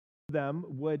them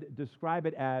would describe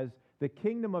it as the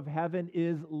kingdom of heaven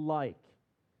is like.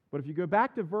 But if you go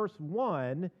back to verse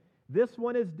 1, this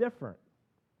one is different.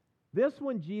 This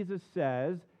one, Jesus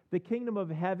says, the kingdom of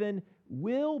heaven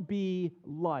will be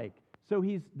like. So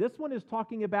this one is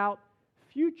talking about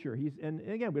future. And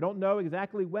again, we don't know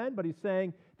exactly when, but he's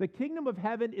saying the kingdom of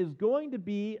heaven is going to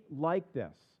be like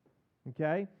this.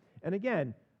 Okay? And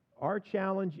again, our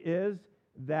challenge is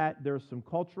that there's some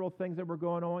cultural things that were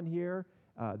going on here.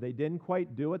 They didn't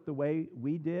quite do it the way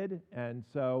we did, and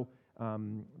so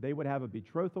they would have a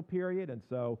betrothal period, and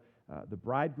so the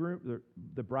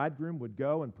bridegroom would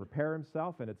go and prepare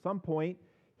himself, and at some point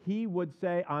he would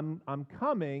say, "I'm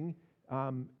coming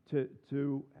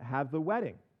to have the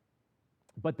wedding,"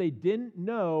 but they didn't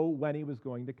know when he was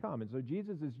going to come, and so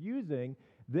Jesus is using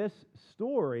this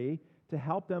story to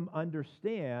help them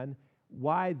understand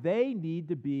why they need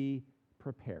to be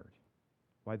prepared.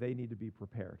 Why they need to be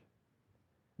prepared.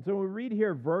 And so when we read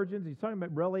here virgins, he's talking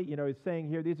about really, he's saying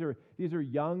here these are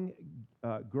young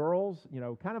girls,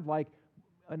 kind of like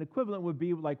an equivalent would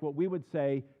be like what we would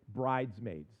say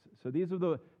bridesmaids. So these are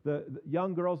the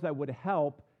young girls that would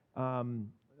help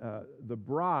the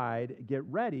bride get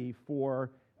ready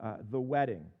for the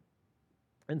wedding.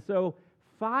 And so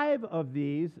 5 of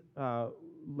these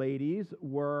ladies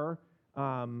were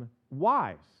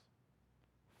wise.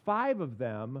 5 of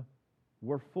them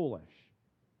were foolish.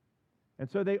 And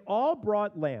so they all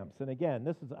brought lamps. And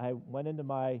again, I went into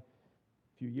a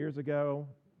few years ago,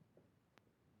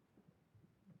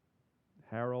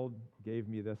 Harold gave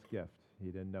me this gift. He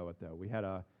didn't know it though. We had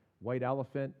a white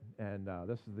elephant, and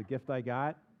this is the gift I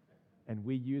got, and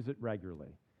we use it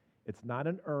regularly. It's not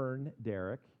an urn,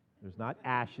 Derek. There's not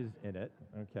ashes in it,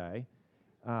 okay?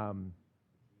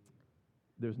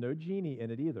 There's no genie in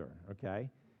it either,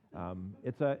 okay?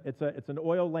 It's an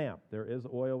oil lamp. There is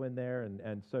oil in there,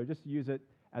 and so just use it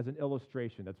as an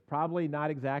illustration. It's probably not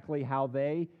exactly how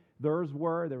theirs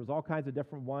were. There was all kinds of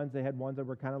different ones. They had ones that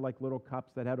were kind of like little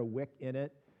cups that had a wick in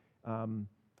it.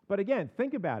 But again,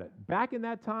 think about it. Back in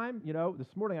that time,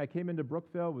 this morning I came into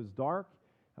Brookville. It was dark,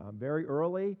 very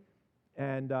early,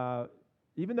 and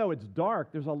even though it's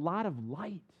dark, there's a lot of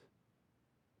light,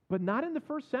 but not in the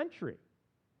first century.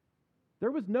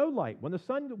 There was no light. When the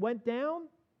sun went down,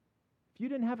 if you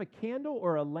didn't have a candle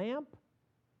or a lamp,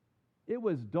 it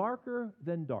was darker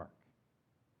than dark.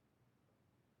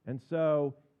 And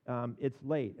so it's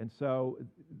late. And so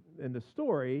in the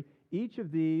story, each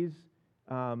of these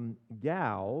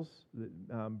gals,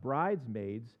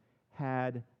 bridesmaids,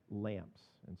 had lamps.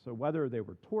 And so whether they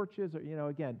were torches or,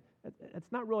 again,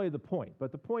 that's not really the point.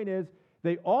 But the point is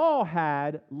they all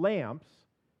had lamps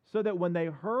so that when they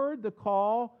heard the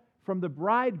call from the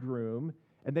bridegroom,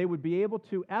 and they would be able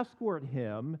to escort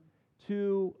him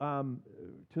to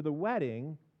the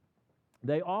wedding,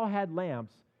 they all had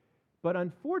lamps. But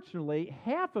unfortunately,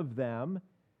 half of them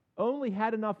only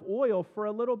had enough oil for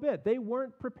a little bit. They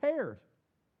weren't prepared.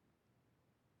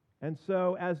 And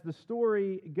so as the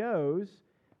story goes,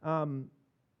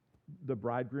 the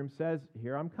bridegroom says,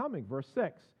 "Here I'm coming," verse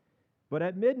 6. "But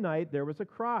at midnight there was a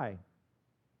cry,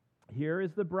 'Here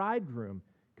is the bridegroom,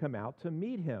 come out to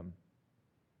meet him.'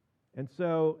 And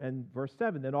so, and verse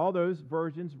 7, then all those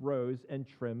virgins rose and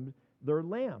trimmed their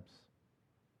lamps."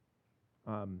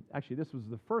 Actually, this was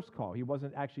the first call. He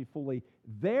wasn't actually fully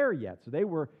there yet. So they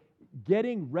were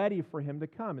getting ready for him to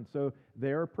come. And so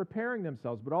they're preparing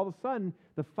themselves. But all of a sudden,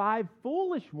 the 5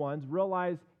 foolish ones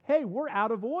realize, hey, we're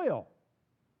out of oil.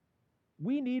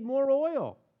 We need more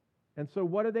oil. And so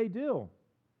what do?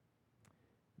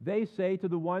 They say to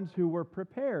the ones who were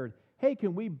prepared, "Hey,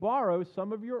 can we borrow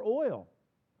some of your oil?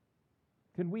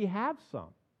 Can we have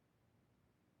some?"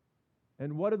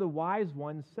 And what do the wise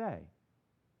ones say?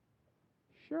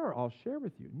 "Sure, I'll share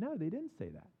with you." No, they didn't say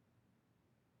that.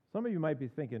 Some of you might be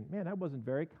thinking, man, that wasn't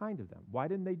very kind of them. Why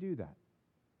didn't they do that?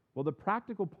 Well, the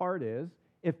practical part is,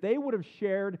 if they would have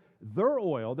shared their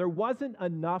oil, there wasn't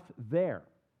enough there.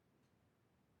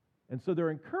 And so their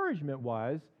encouragement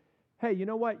was, hey, you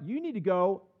know what? You need to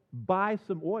go buy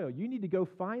some oil. You need to go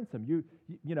find some.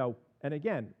 And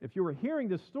again, if you were hearing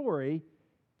this story,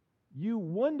 you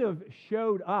wouldn't have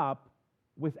showed up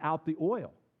without the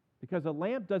oil, because a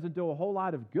lamp doesn't do a whole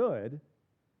lot of good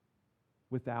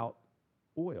without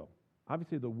oil.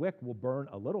 Obviously, the wick will burn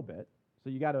a little bit, so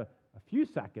you got a few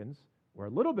seconds or a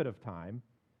little bit of time,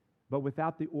 but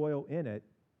without the oil in it,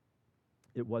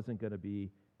 it wasn't going to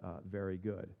be very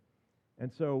good.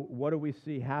 And so what do we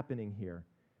see happening here?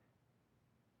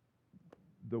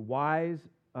 The wise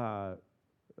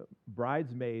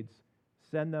bridesmaids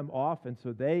send them off, and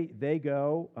so they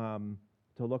go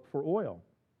to look for oil.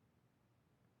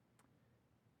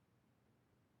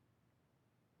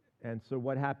 And so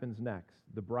what happens next?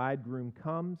 The bridegroom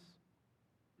comes,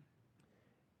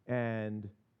 and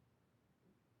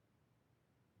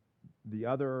the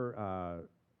other,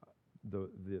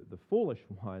 the foolish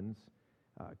ones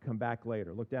come back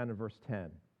later. Look down in verse 10.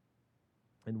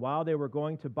 And while they were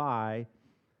going to buy,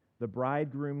 the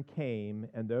bridegroom came,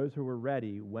 and those who were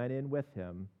ready went in with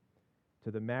him to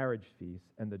the marriage feast,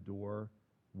 and the door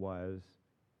was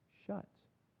shut.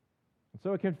 And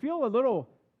so it can feel a little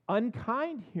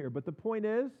unkind here, but the point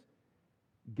is,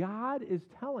 God is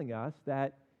telling us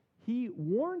that He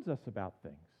warns us about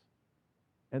things.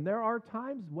 And there are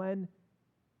times when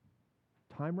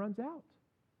time runs out,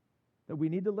 that we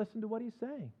need to listen to what He's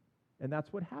saying. And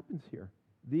that's what happens here.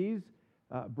 These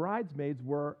bridesmaids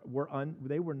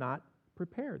they were not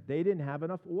prepared. They didn't have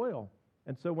enough oil.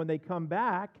 And so when they come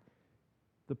back,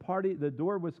 the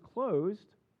door was closed,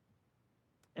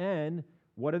 and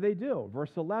what do?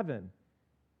 Verse 11.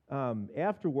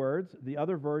 Afterwards, the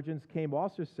other virgins came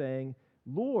also saying,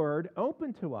 Lord,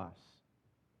 open to us.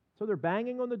 So they're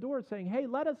banging on the door saying, hey,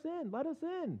 let us in, let us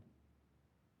in.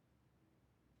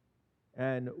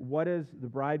 And what does the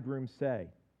bridegroom say?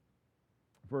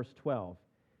 Verse 12.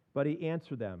 But he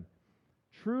answered them,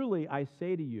 truly I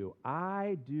say to you,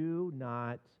 I do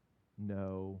not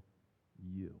know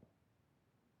you.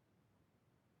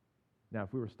 Now,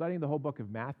 if we were studying the whole book of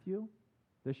Matthew,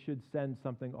 this should send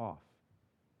something off.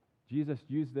 Jesus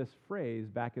used this phrase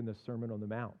back in the Sermon on the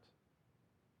Mount,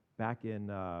 back in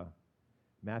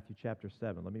Matthew chapter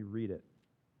 7. Let me read it.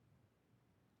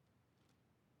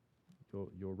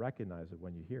 You'll recognize it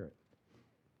when you hear it.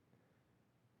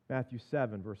 Matthew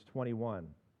 7, verse 21.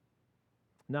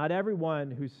 Not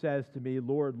everyone who says to me,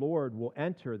 Lord, Lord, will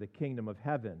enter the kingdom of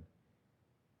heaven,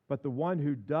 but the one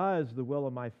who does the will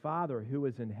of my Father who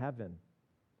is in heaven.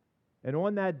 And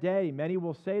on that day, many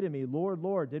will say to me, Lord,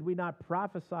 Lord, did we not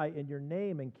prophesy in your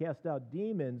name and cast out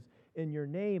demons in your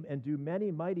name and do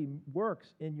many mighty works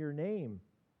in your name?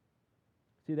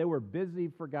 See, they were busy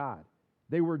for God.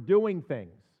 They were doing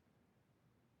things.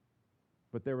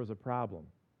 But there was a problem.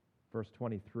 Verse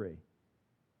 23.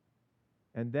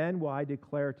 And then will I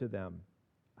declare to them,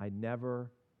 I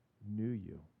never knew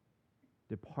you.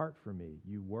 Depart from me,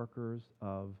 you workers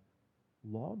of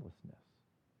lawlessness.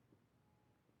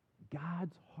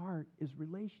 God's heart is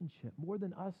relationship, more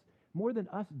than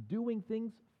us doing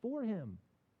things for Him.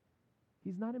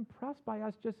 He's not impressed by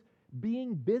us just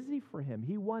being busy for Him.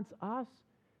 He wants us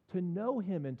to know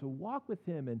Him and to walk with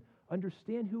Him and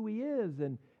understand who He is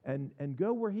and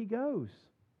go where He goes.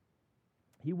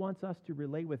 He wants us to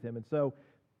relate with Him. And so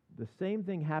the same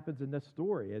thing happens in this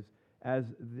story as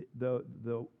the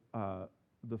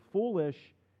foolish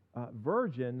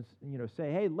virgins,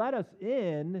 say, hey, let us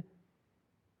in.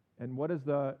 And what does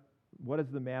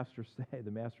the master say? The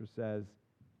master says,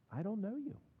 I don't know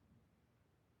you.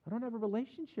 I don't have a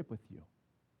relationship with you.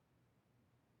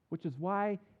 Which is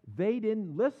why they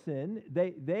didn't listen.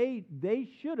 They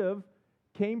should have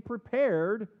came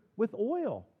prepared with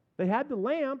oil. They had the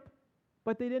lamp,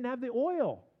 but they didn't have the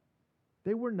oil.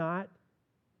 They were not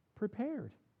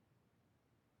prepared.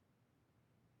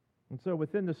 And so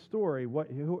within the story,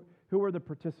 who are the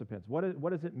participants?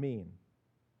 What does it mean?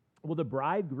 Well, the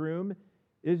bridegroom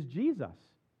is Jesus.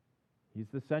 He's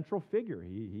the central figure.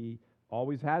 He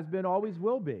always has been, always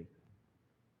will be.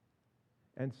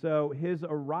 And so his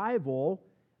arrival,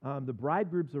 the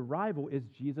bridegroom's arrival, is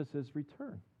Jesus'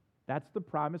 return. That's the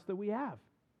promise that we have.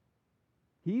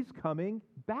 He's coming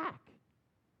back.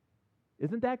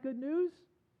 Isn't that good news?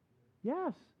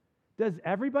 Yes. Does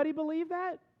everybody believe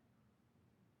that?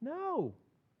 No.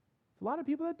 There's a lot of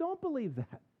people that don't believe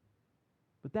that.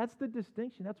 But that's the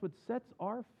distinction. That's what sets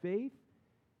our faith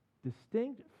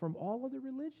distinct from all other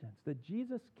religions. That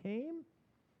Jesus came,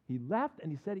 He left,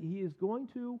 and He said He is going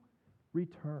to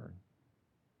return.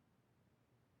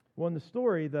 Well, in the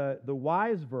story, the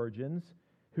wise virgins,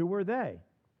 who were they?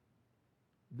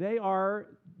 They are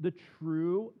the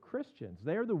true Christians.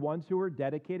 They are the ones who are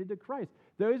dedicated to Christ.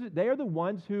 They are the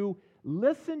ones who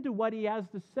listen to what He has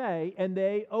to say and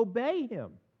they obey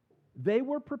Him. They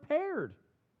were prepared.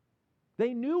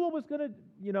 They knew what was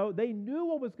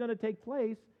going to take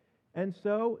place, and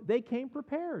so they came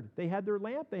prepared. They had their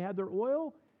lamp, they had their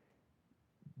oil.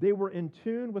 They were in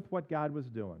tune with what God was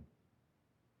doing.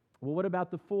 Well, what about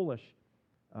the foolish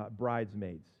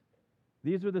bridesmaids?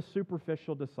 These are the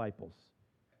superficial disciples.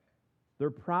 Their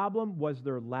problem was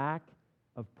their lack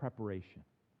of preparation.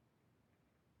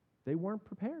 They weren't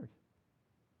prepared.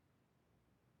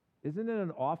 Isn't it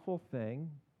an awful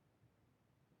thing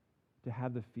to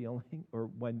have the feeling, or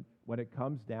when it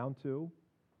comes down to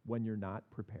when you're not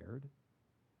prepared?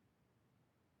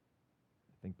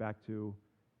 Think back to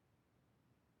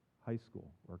high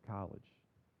school or college,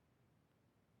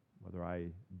 whether I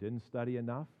didn't study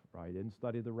enough or I didn't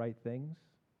study the right things,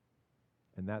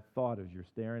 and that thought as you're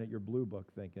staring at your blue book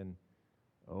thinking,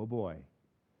 oh boy,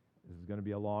 this is going to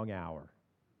be a long hour,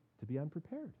 to be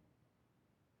unprepared.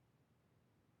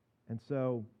 And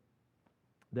so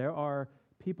there are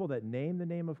people that name the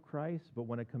name of Christ, but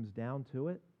when it comes down to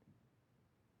it,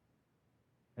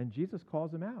 and Jesus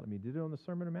calls them out. I mean, he did it on the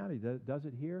Sermon on the Mount. He does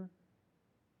it here.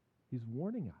 He's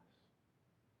warning us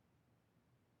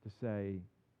to say,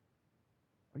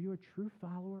 are you a true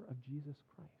follower of Jesus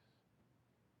Christ?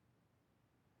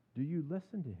 Do you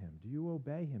listen to him? Do you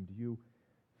obey him? Do you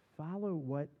follow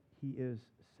what he is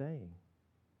saying?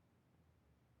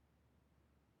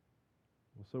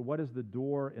 Well, so what is the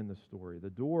door in the story? The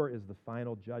door is the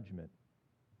final judgment.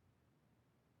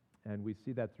 And we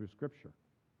see that through Scripture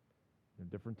in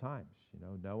different times.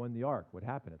 Noah and the ark, what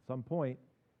happened? At some point,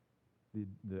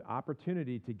 the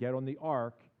opportunity to get on the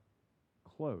ark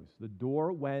closed. The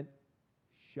door went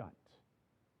shut.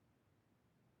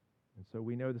 And so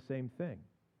we know the same thing,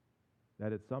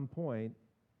 that at some point,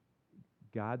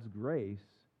 God's grace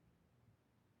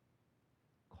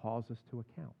calls us to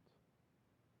account.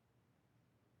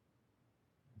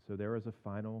 And so there is a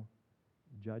final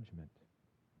judgment.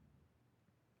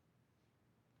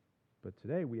 But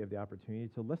today we have the opportunity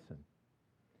to listen.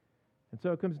 And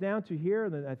so it comes down to here,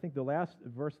 and then I think the last,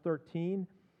 verse 13,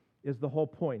 is the whole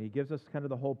point. He gives us kind of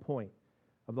the whole point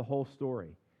of the whole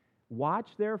story. Watch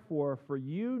therefore, for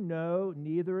you know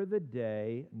neither the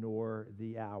day nor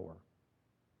the hour.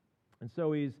 And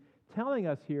so he's telling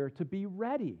us here to be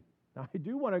ready. Now I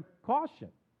do want to caution,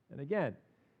 and again,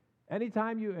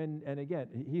 anytime you, and again,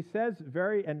 he says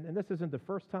and this isn't the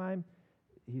first time,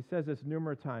 he says this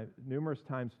numerous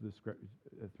times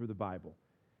through the Bible.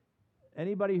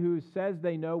 Anybody who says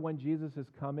they know when Jesus is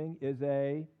coming is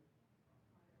a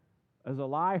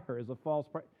liar, is a false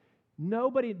prophet.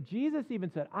 Jesus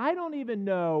even said, I don't even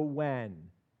know when.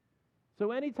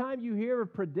 So anytime you hear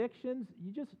of predictions,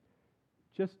 you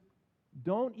just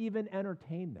don't even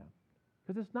entertain them,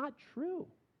 because it's not true.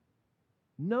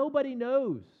 Nobody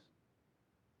knows.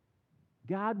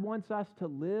 God wants us to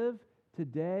live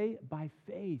today by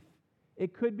faith.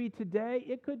 It could be today,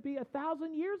 it could be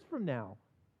 1,000 years from now.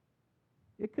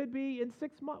 It could be in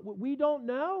 6 months. We don't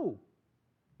know.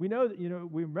 We know that,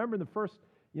 we remember in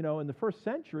the first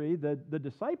century, the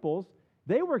disciples,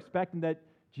 they were expecting that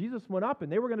Jesus went up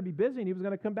and they were going to be busy and he was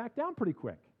going to come back down pretty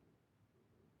quick.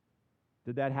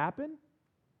 Did that happen?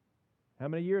 How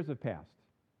many years have passed?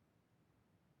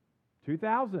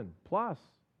 2,000 plus.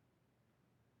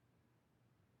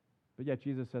 But yet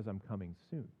Jesus says, I'm coming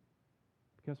soon.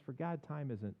 Because for God, time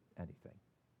isn't anything.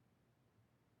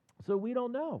 So we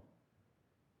don't know.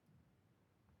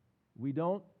 We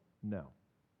don't know.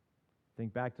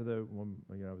 Think back to when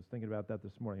I was thinking about that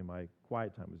this morning in my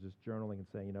quiet time. I was just journaling and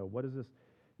saying, what does this,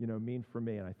 mean for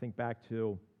me? And I think back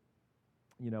to,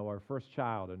 our first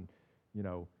child, and,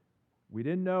 we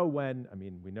didn't know when.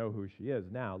 We know who she is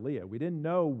now, Leah. We didn't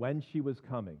know when she was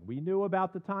coming. We knew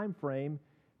about the time frame,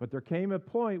 but there came a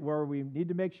point where we need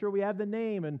to make sure we have the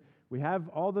name and we have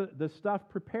all the stuff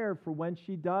prepared for when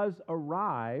she does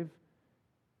arrive.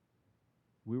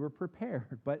 We were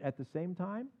prepared, but at the same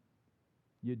time,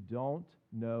 you don't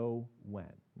know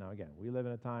when. Now, again, we live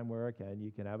in a time where,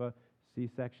 you can have a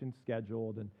C-section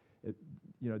scheduled, and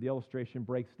the illustration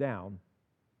breaks down.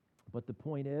 But the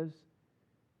point is,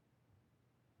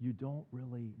 you don't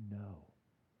really know.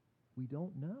 We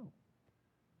don't know.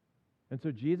 And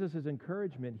so Jesus'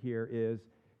 encouragement here is,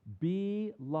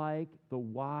 be like the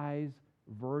wise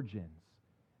virgins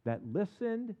that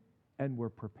listened and were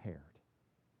prepared.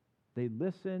 They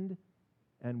listened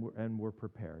and were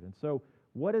prepared. And so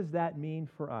what does that mean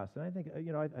for us? And I think,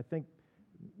 I think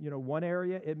one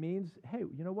area it means, hey,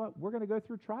 you know what? We're going to go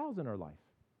through trials in our life.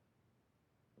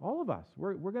 All of us.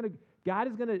 God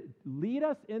is going to lead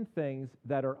us in things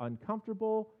that are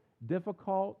uncomfortable,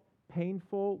 difficult,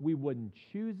 painful. We wouldn't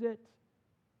choose it.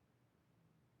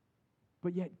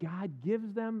 But yet God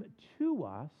gives them to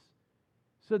us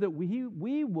so that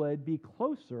we would be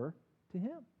closer to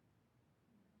Him.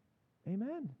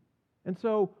 Amen. And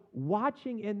so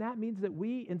watching in that means that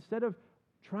we, instead of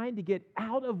trying to get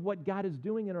out of what God is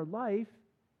doing in our life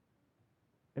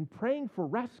and praying for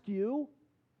rescue,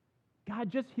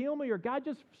 God just heal me, or God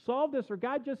just solve this, or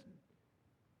God just,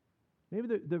 maybe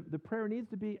the prayer needs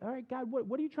to be, all right, God,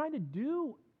 what are you trying to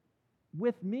do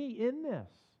with me in this?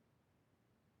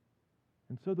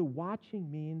 And so the watching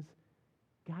means,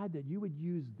 God, that you would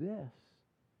use this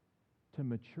to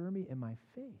mature me in my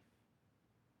faith.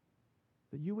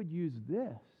 That you would use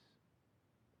this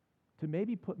to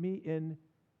maybe put me in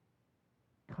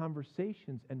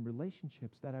conversations and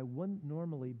relationships that I wouldn't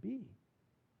normally be,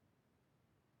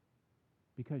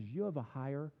 because you have a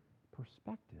higher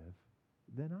perspective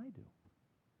than I do.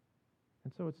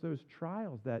 And so it's those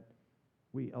trials that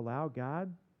we allow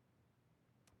God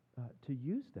to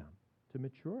use them to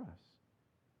mature us.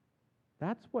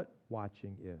 That's what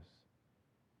watching is.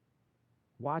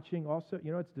 Watching also,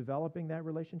 it's developing that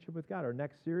relationship with God. Our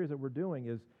next series that we're doing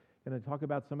is going to talk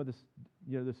about some of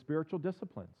the spiritual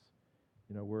disciplines.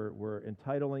 We're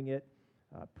entitling it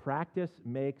 "Practice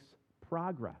Makes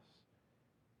Progress."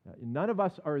 None of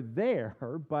us are there,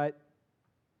 but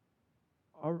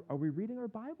are we reading our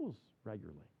Bibles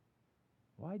regularly?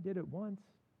 Well, I did it once.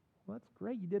 Well, that's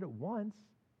great. You did it once.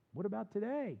 What about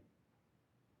today?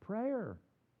 Prayer.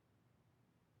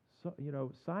 So,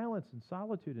 silence and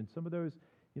solitude and some of those,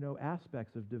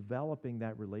 aspects of developing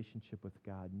that relationship with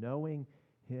God, knowing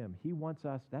Him. He wants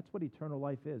us, that's what eternal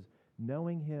life is,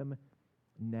 knowing Him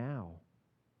now.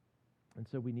 And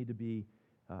so we need to be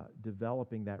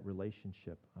developing that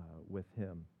relationship with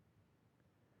Him.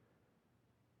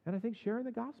 And I think sharing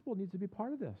the gospel needs to be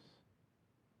part of this.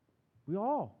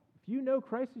 If you know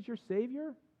Christ as your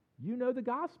Savior, you know the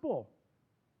gospel.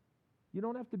 You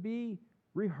don't have to be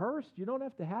rehearsed. You don't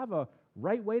have to have a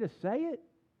right way to say it.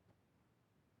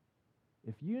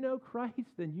 If you know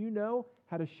Christ, then you know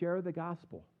how to share the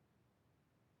gospel.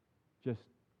 Just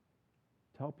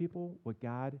tell people what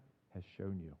God has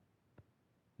shown you.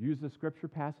 Use the scripture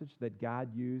passage that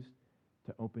God used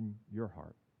to open your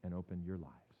heart and open your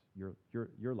lives,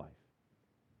 your life.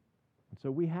 And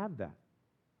so we have that.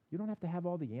 You don't have to have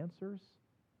all the answers.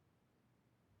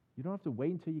 You don't have to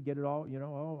wait until you get it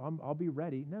all, I'll be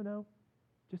ready. No.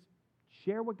 Just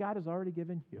share what God has already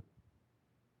given you.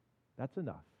 That's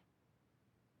enough.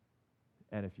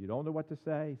 And if you don't know what to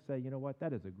say, you know what?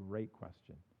 That is a great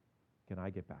question. Can I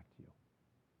get back to you?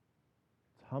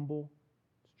 It's humble.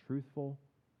 It's truthful.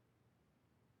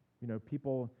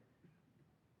 People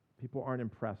aren't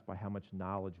impressed by how much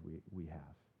knowledge we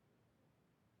have.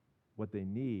 What they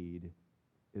need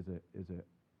is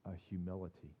a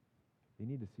humility. They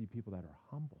need to see people that are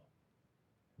humble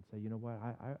and say, you know what,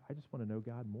 I just want to know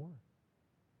God more.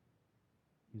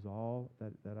 He's all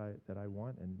that I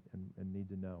want and need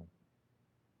to know.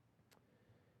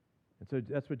 And so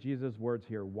that's what Jesus' words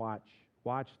here, watch.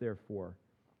 Watch, therefore.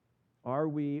 Are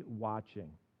we watching?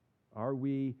 Are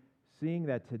we seeing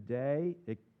that today,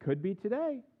 it could be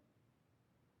today,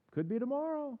 could be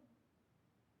tomorrow,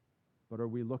 but are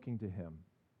we looking to Him?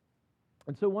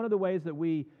 And so one of the ways that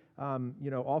we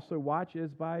also watch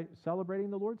is by celebrating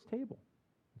the Lord's table.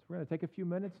 So we're going to take a few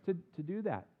minutes to do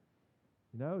that,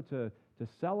 to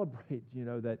celebrate,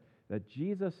 that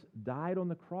Jesus died on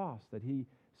the cross, that He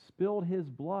spilled His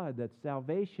blood, that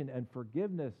salvation and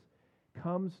forgiveness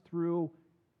comes through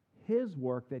His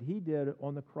work that He did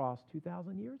on the cross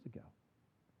 2,000 years ago.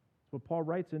 That's what Paul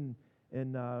writes in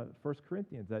 1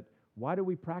 Corinthians, that why do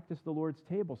we practice the Lord's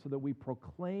table? So that we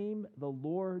proclaim the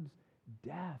Lord's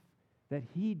death, that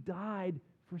He died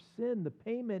for sin. The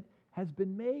payment has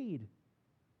been made.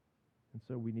 And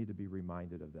so we need to be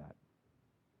reminded of that.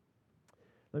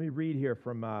 Let me read here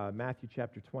from Matthew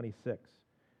chapter 26,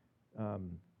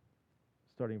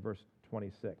 starting verse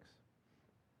 26.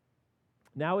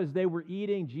 Now as they were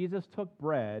eating, Jesus took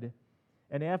bread,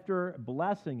 and after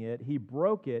blessing it, He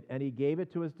broke it, and He gave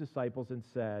it to His disciples and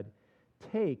said,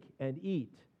 "Take and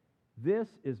eat. This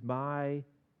is my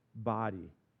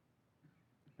body."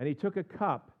 And He took a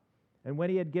cup, and when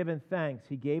He had given thanks,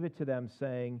 He gave it to them,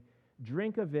 saying,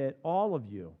 "Drink of it, all of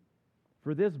you,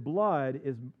 for this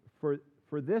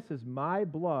is my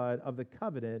blood of the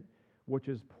covenant, which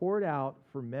is poured out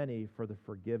for many for the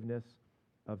forgiveness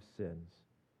of sins.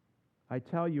 I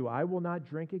tell you, I will not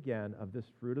drink again of this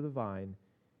fruit of the vine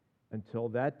until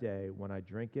that day when I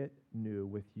drink it new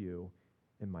with you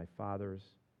in my Father's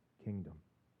kingdom."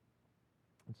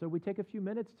 And so we take a few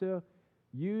minutes to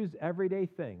use everyday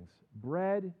things,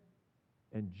 bread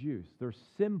and juice. They're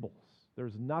symbols.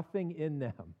 There's nothing in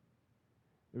them.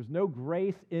 There's no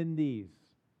grace in these.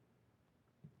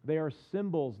 They are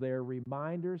symbols. They are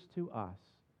reminders to us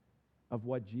of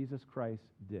what Jesus Christ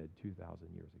did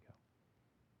 2,000 years ago.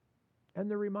 And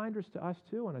they're reminders to us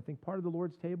too. And I think part of the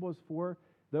Lord's table is for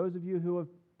those of you who have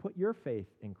put your faith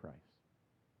in Christ.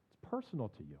 It's personal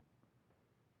to you.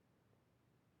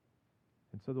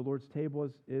 And so the Lord's table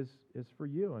is for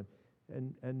you.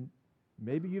 And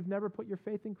maybe you've never put your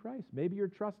faith in Christ. Maybe you're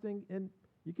trusting in,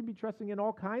 you can be trusting in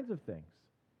all kinds of things.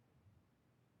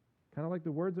 Kind of like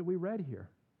the words that we read here.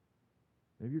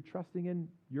 Maybe you're trusting in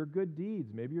your good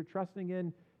deeds. Maybe you're trusting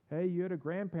in, hey, you had a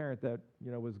grandparent that,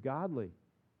 was godly.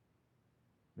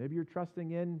 Maybe you're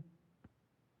trusting in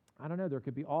I don't know, there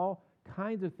could be all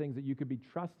kinds of things that you could be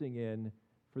trusting in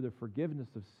for the forgiveness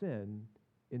of sin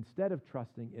instead of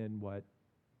trusting in what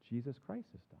Jesus Christ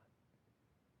has done.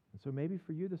 And so maybe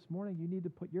for you this morning, you need to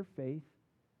put your faith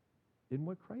in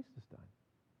what Christ has done.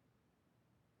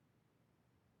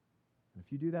 And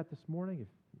if you do that this morning, if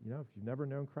you've never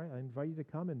known Christ, I invite you to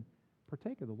come and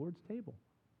partake of the Lord's table.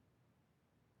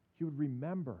 You would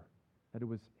remember that it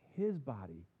was his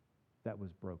body that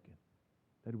was broken,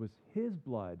 that it was his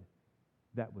blood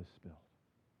that was spilled.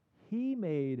 He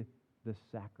made the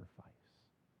sacrifice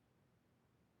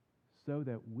so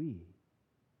that we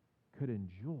could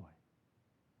enjoy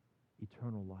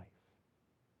eternal life,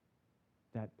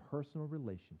 that personal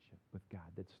relationship with God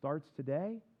that starts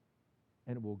today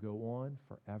and will go on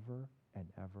forever and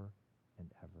ever and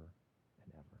ever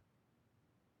and ever.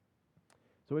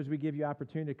 So as we give you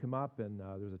opportunity to come up, and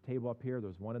there's a table up here,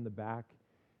 there's one in the back.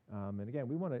 And again,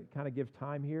 we want to kind of give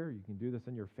time here. You can do this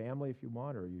in your family if you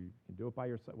want, or you can do it by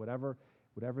yourself, whatever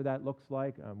that looks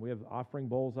like. We have offering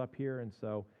bowls up here, and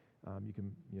so you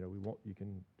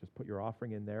can just put your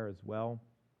offering in there as well.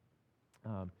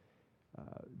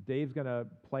 Dave's going to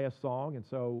play a song, and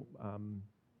so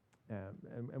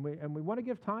and we want to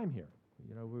give time here.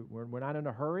 We're not in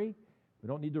a hurry. We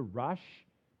don't need to rush.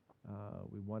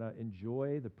 We want to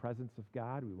enjoy the presence of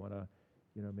God. We want to,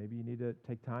 maybe you need to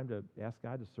take time to ask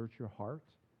God to search your heart,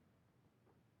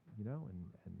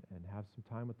 and have some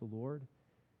time with the Lord.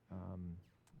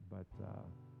 But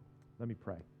let me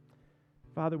pray.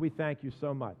 Father, we thank you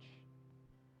so much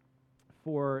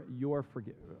for your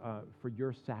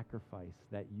sacrifice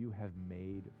that you have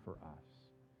made for us.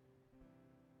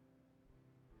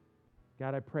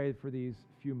 God, I pray for these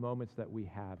few moments that we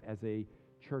have as a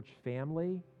church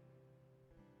family,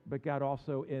 but God,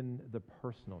 also in the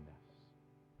personalness.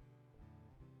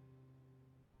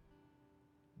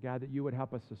 God, that you would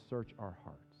help us to search our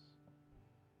hearts,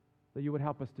 that you would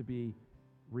help us to be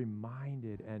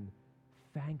reminded and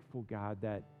thankful, God,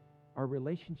 that our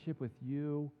relationship with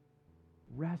you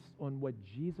rests on what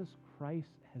Jesus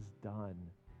Christ has done,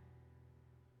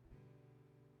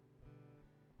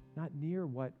 not near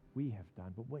what we have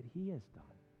done, but what he has done.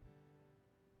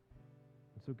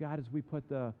 And so, God, as we put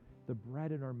the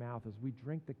bread in our mouth, as we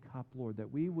drink the cup, Lord,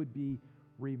 that we would be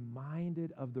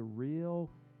reminded of the real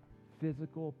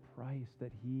physical price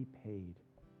that he paid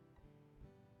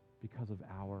because of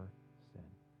our sin.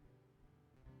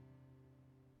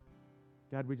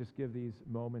 God, we just give these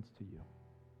moments to you.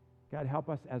 God, help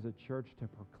us as a church to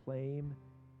proclaim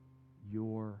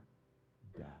your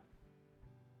death,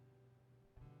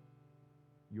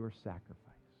 your sacrifice.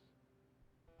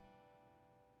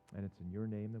 And it's in your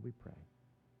name that we pray.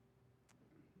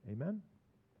 Amen.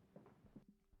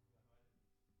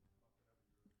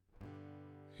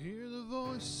 Hear the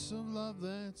voice of love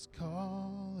that's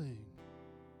calling.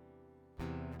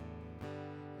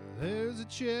 There's a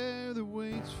chair that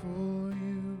waits for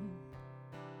you,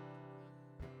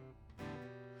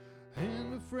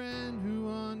 and a friend who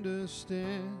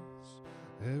understands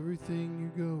everything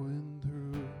you're going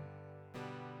through.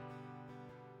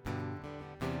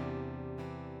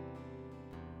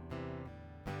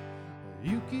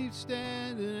 You keep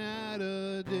standing at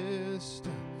a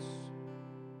distance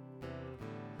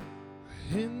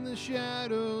in the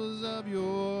shadows of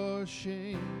your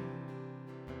shame.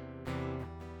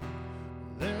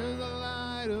 There's a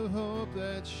light of hope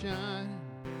that's shining.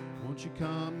 Won't you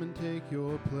come and take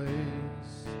your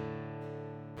place?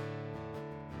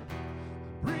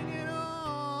 Bring it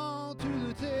all to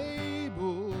the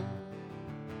table.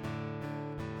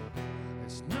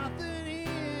 It's nothing he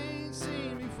ain't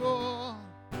seen before.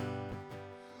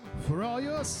 For all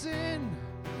your sin,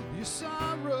 your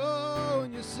sorrow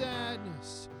and your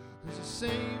sadness, there's a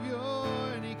Savior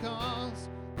and he calls.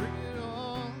 Bring it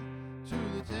all to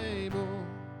the table.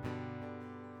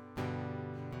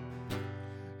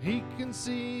 He can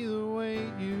see the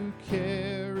weight you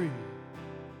carry,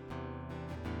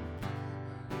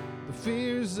 the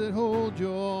fears that hold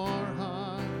your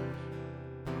heart.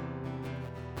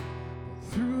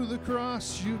 Through the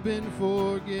cross you've been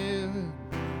forgiven.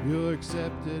 You're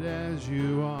accepted as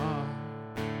you are.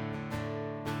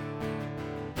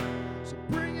 So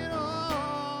bring it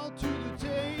all to the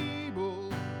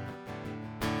table.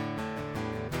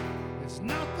 It's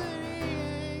nothing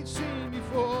he ain't seen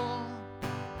before.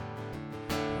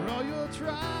 For all your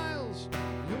trials,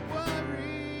 your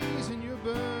worries, and your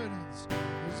burdens,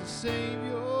 there's a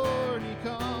Savior and he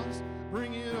calls.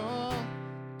 Bring it all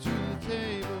to the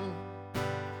table.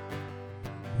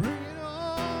 Bring it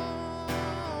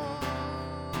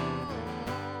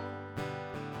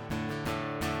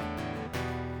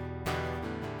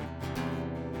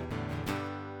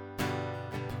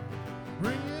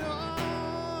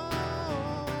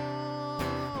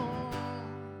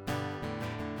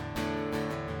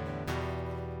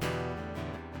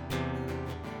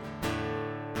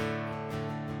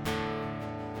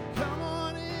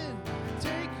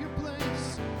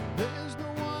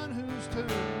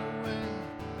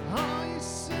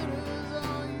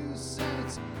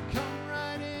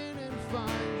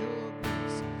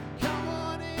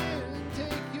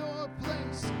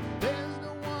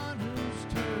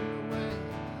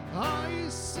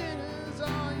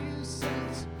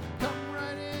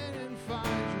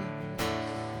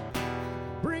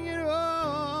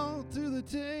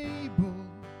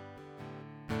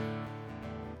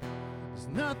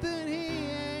nothing he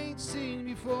ain't seen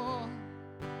before.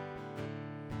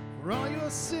 For all your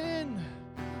sin,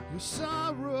 your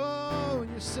sorrow,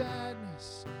 and your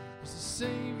sadness, there's a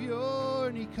Savior,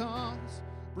 and he comes,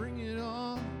 bring it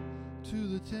all to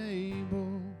the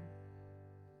table.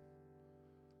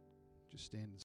 Just stand.